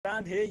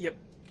man here, you...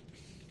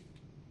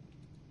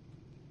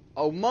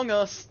 Among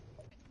Us!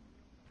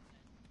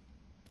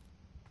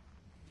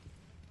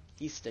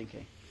 He's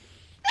stinky.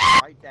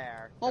 Right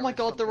there. Oh my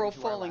god, they're all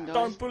falling, guys.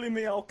 Don't bully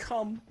me, I'll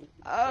come.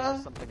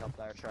 There's something up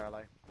there,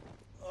 Charlie.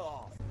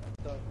 Oh,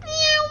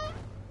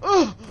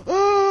 Oh,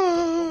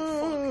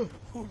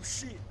 oh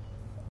shit.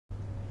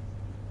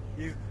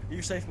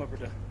 You safe, my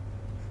brother.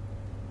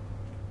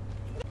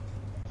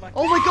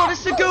 oh my god,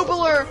 it's the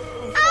Goobler!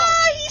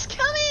 Ah, he's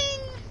coming!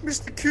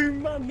 Mr.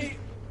 Coon, man.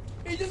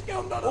 He just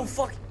killed on Oh him.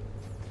 fuck.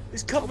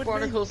 He's covered me.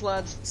 Barnacles,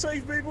 lads.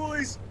 Save me,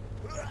 boys.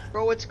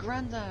 Bro, it's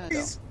Grandad.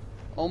 He's...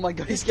 Oh my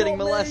god, he's He's getting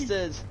got me.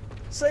 molested.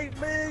 Save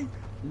me.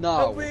 No.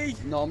 Help me.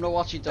 No, I'm not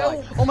watching you die.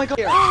 Help. Oh my god.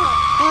 Here.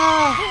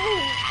 Ah.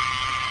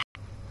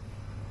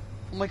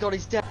 Oh my god,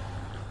 he's dead.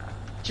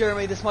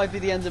 Jeremy, this might be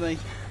the end of me.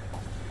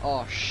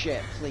 Oh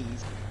shit,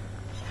 please.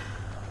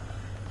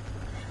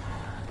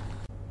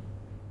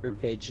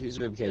 Ribcage, whose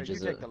ribcage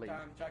is it?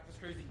 Jack is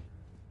crazy.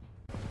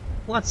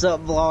 What's up,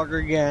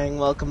 vlogger gang?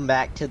 Welcome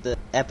back to the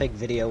epic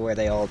video where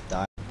they all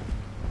die.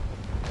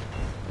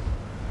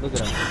 Look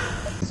at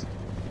him.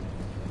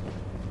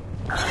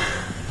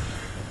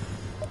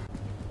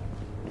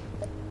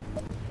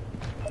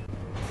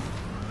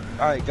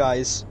 Alright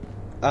guys,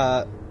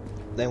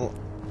 they won't...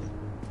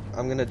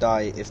 I'm gonna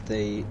die if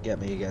they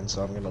get me again,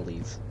 so I'm gonna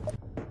leave.